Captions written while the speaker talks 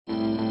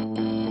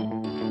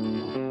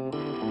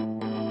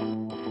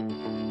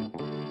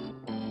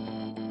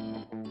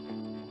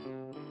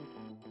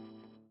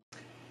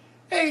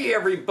Hey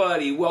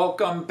everybody,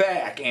 welcome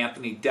back.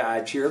 Anthony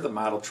Dodge here, the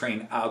Model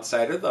Train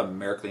Outsider, the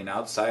Märklin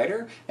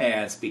Outsider.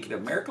 And speaking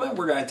of Märklin,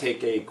 we're going to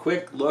take a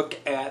quick look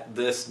at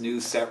this new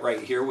set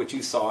right here, which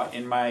you saw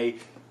in my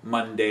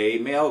Monday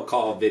mail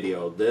call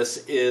video.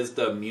 This is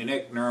the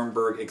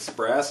Munich-Nuremberg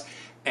Express.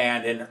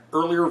 And in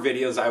earlier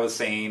videos I was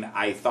saying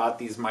I thought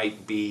these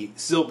might be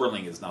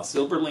Silberlinges. Now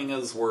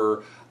Silberlinges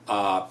were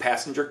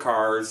passenger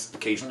cars,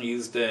 occasionally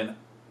used in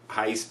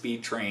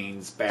high-speed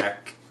trains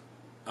back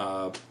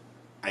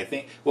I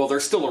think, well, they're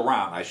still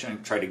around. I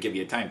shouldn't try to give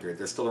you a time period.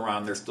 They're still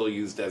around. They're still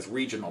used as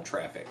regional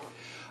traffic.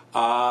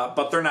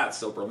 But they're not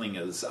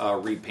Silberlinges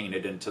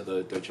repainted into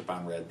the Deutsche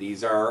Bahn red.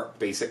 These are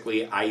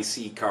basically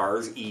IC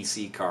cars,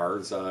 EC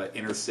cars,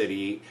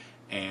 intercity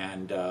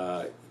and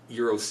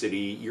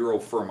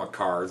Eurofirma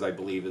cars, I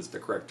believe is the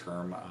correct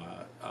term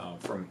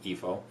from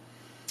EFO.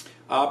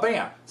 But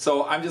yeah,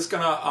 so I'm just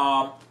going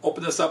to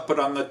open this up, put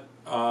them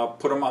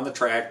on the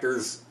track.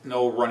 There's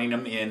no running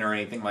them in or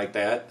anything like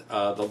that.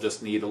 They'll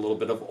just need a little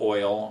bit of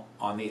oil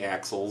on the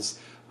axles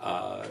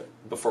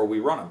before we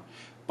run them.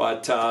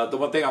 But the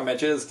one thing I'll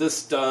mention is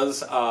this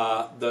does,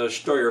 the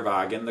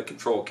Steuerwagen, the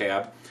control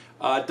cab,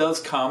 does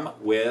come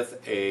with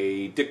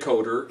a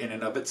decoder in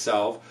and of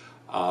itself,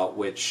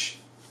 which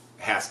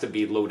has to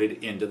be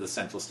loaded into the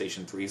Central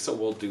Station 3, so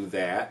we'll do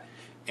that.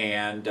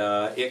 And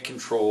it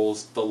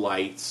controls the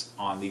lights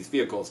on these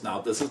vehicles.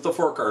 Now this is the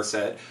 4-car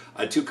set.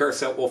 A 2-car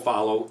set will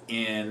follow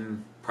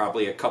in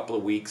probably a couple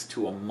of weeks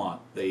to a month.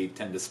 They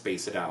tend to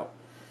space it out.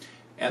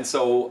 And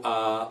so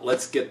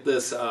let's get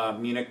this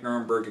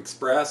Munich-Nuremberg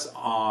Express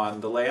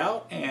on the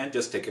layout and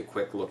just take a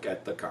quick look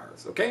at the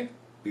cars, okay?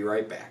 Be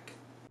right back.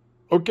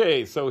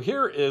 Okay, so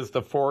here is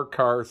the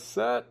 4-car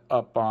set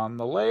up on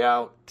the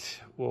layout.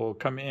 We'll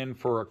come in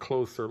for a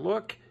closer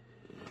look.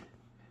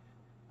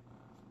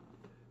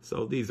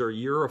 So these are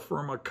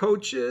Eurofirma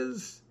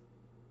coaches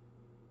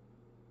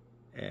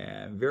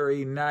and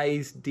very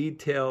nice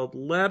detailed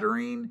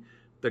lettering.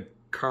 The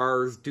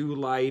cars do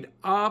light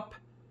up.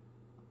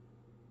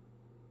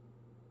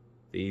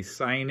 The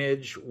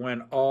signage,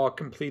 when all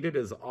completed,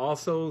 is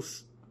also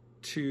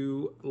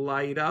to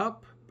light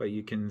up, but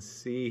you can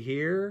see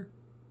here,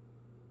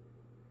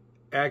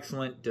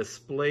 excellent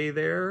display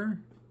there.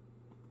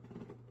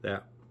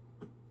 That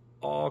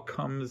all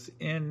comes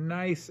in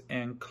nice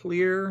and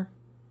clear.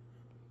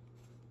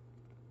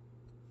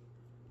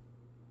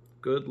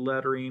 Good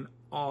lettering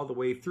all the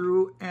way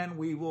through, and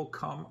we will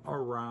come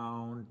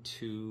around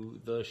to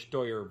the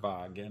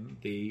Steuerwagen,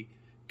 the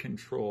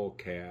control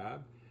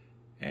cab,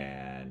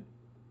 and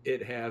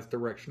it has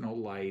directional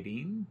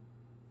lighting.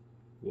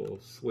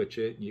 We'll switch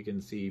it, you can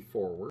see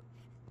forward.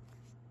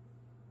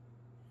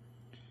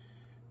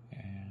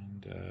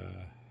 And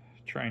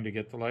trying to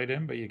get the light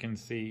in, but you can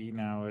see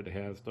now it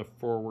has the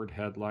forward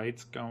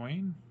headlights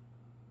going.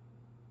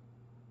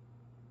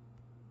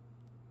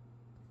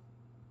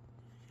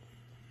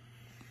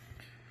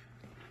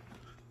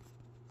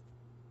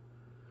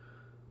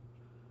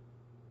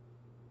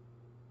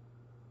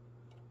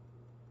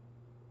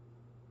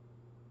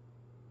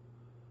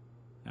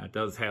 It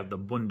does have the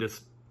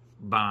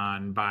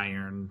Bundesbahn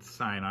Bayern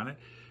sign on it.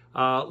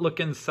 Look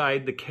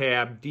inside the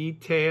cab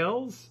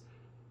details.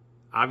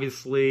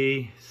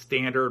 Obviously,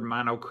 standard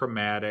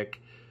monochromatic.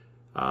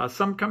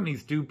 Some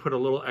companies do put a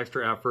little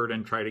extra effort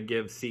and try to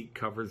give seat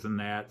covers and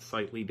that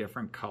slightly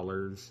different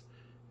colors.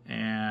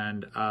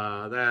 And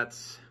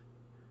that's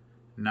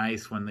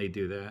nice when they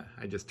do that.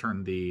 I just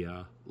turned the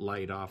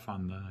light off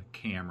on the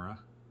camera.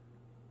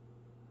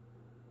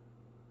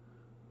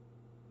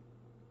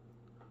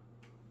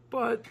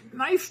 But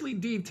nicely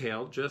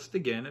detailed, just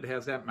again, it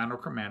has that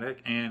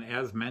monochromatic, and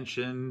as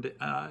mentioned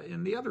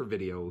in the other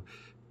video,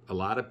 a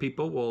lot of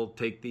people will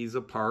take these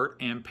apart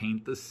and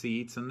paint the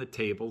seats and the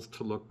tables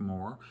to look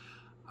more.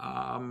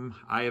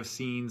 I have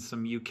seen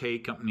some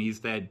UK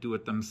companies that do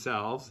it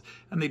themselves,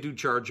 and they do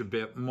charge a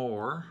bit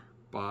more,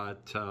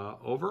 but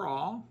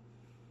overall.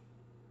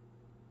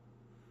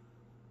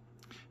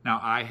 Now,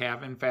 I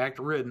have in fact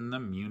ridden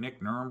the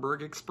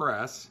Munich-Nuremberg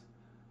Express,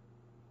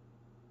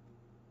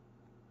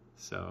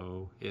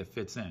 so it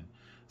fits in.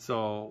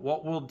 So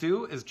what we'll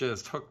do is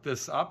just hook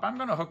this up. I'm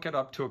going to hook it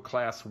up to a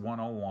Class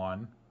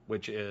 101,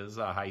 which is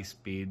a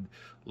high-speed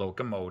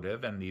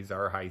locomotive, and these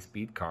are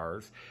high-speed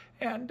cars.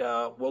 And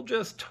we'll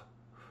just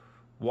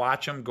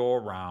watch them go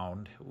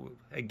around.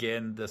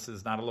 Again, this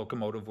is not a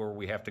locomotive where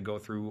we have to go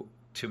through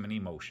too many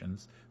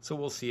motions, so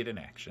we'll see it in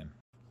action.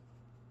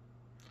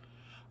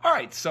 All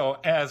right, so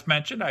as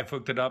mentioned, I've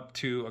hooked it up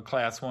to a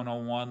Class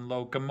 101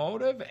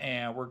 locomotive,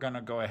 and we're going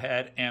to go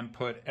ahead and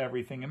put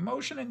everything in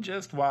motion and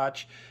just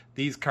watch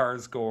these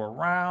cars go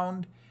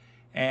around.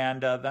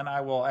 And then I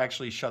will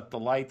actually shut the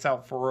lights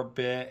out for a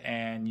bit,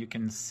 and you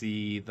can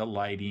see the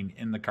lighting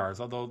in the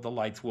cars, although the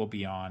lights will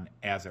be on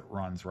as it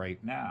runs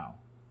right now.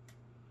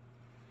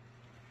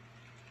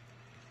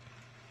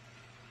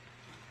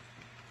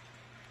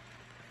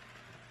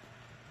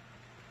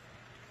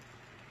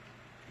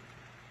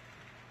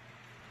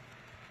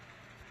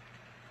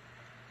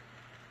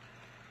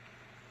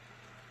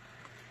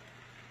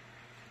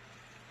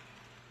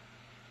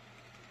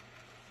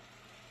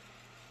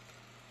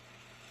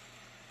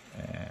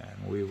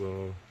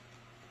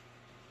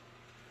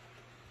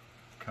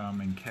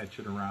 come and catch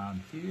it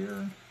around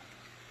here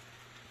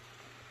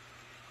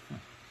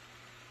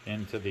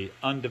into the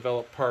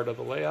undeveloped part of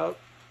the layout.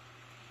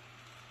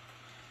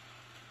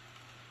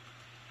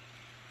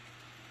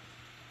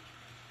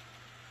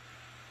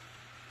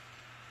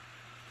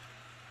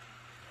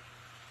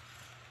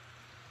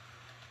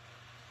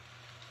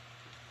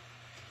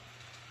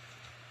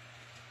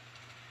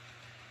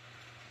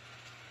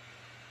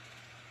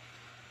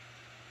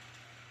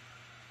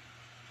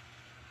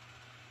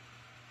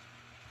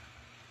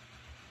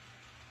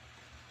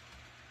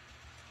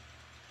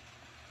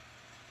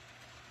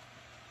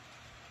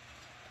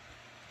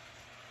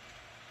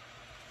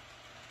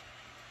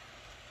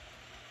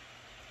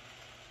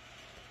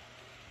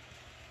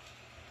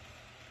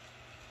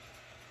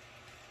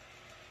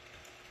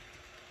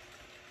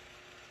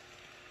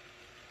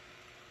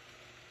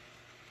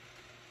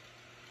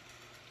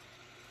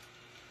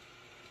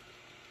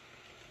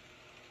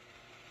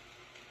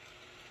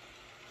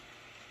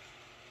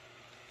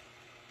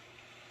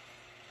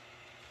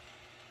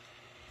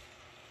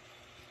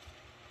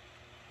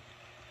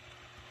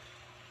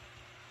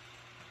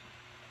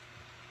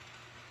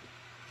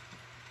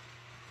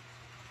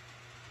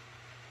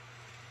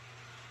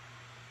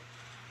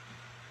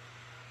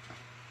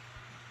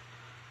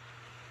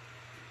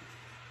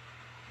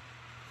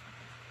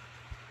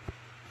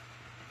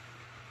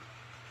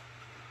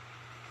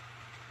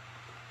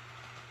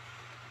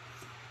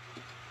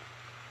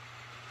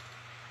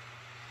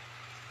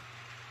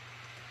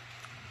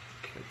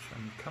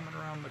 I'm coming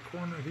around the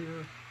corner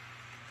here.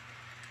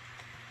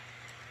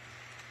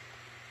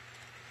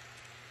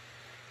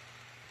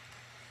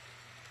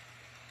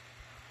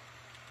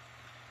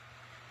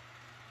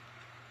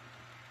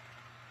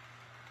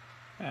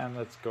 And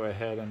let's go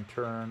ahead and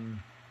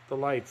turn the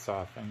lights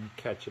off and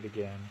catch it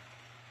again.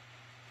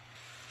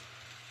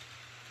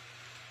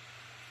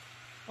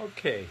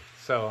 Okay,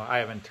 so I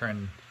haven't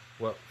turned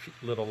what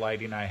little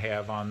lighting I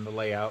have on the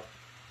layout.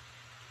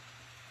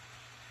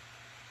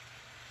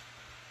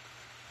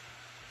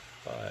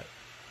 But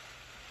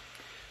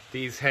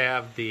these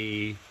have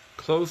the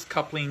close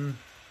coupling,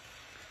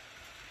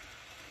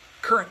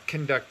 current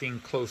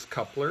conducting close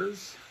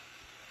couplers.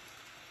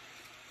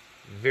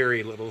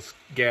 Very little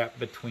gap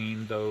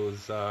between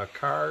those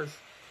cars.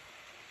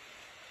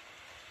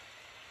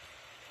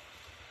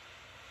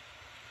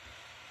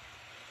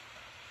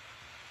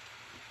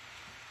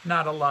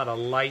 Not a lot of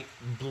light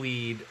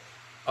bleed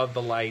of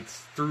the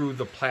lights through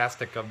the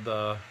plastic of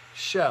the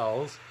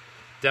shells.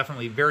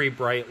 Definitely very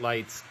bright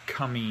lights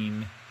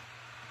coming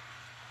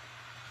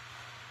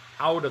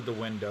out of the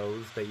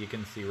windows that you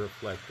can see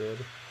reflected.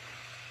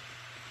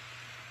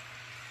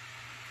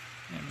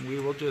 And we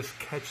will just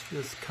catch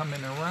this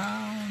coming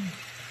around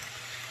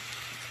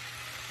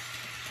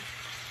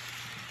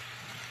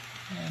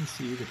and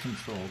see the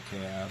control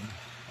cab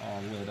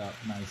all lit up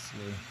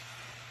nicely.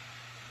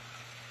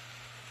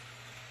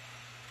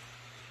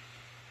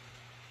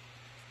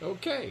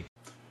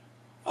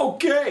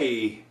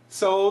 Okay,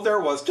 so there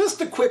was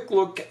just a quick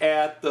look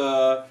at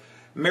the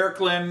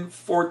Märklin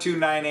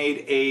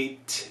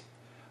 42988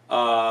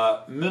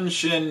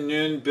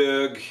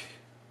 München-Nürnberg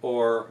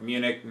or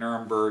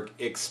Munich-Nuremberg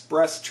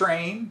Express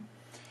train.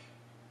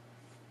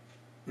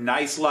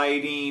 Nice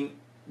lighting,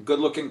 good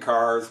looking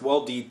cars,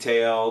 well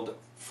detailed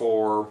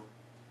for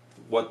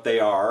what they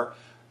are,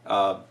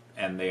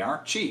 and they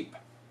aren't cheap.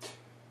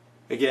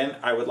 Again,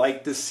 I would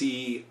like to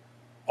see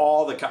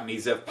all the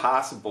companies, if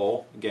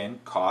possible. Again,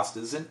 cost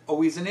isn't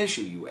always an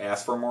issue. You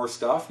ask for more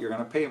stuff, you're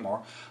going to pay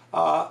more.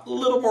 A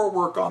little more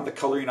work on the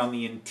coloring on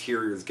the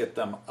interiors, get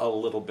them a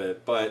little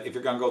bit. But if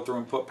you're going to go through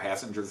and put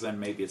passengers in,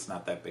 maybe it's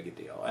not that big a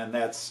deal. And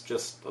that's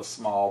just a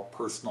small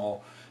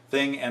personal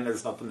thing, and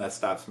there's nothing that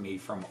stops me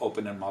from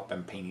opening them up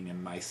and painting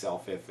them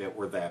myself if it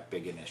were that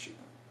big an issue.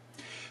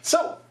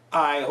 So,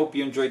 I hope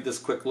you enjoyed this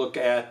quick look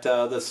at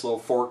this little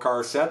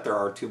 4-car set. There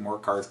are 2 more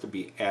cars to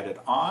be added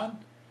on,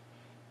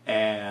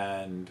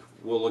 and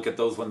we'll look at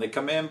those when they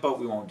come in, but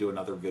we won't do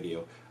another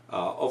video.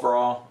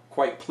 Overall,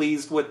 quite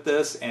pleased with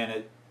this,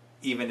 and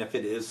even if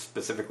it is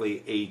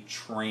specifically a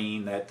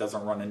train that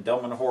doesn't run in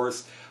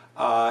Delmenhorst,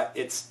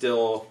 it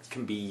still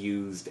can be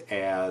used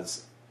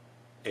as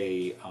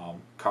a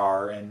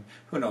car, and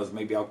who knows,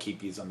 maybe I'll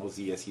keep using those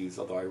ESUs,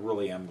 although I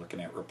really am looking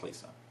at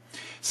replacing them.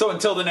 So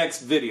until the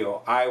next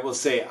video, I will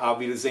say Auf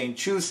Wiedersehen,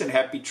 tschüss, and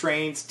happy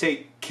trains.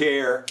 Take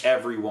care,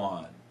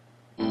 everyone.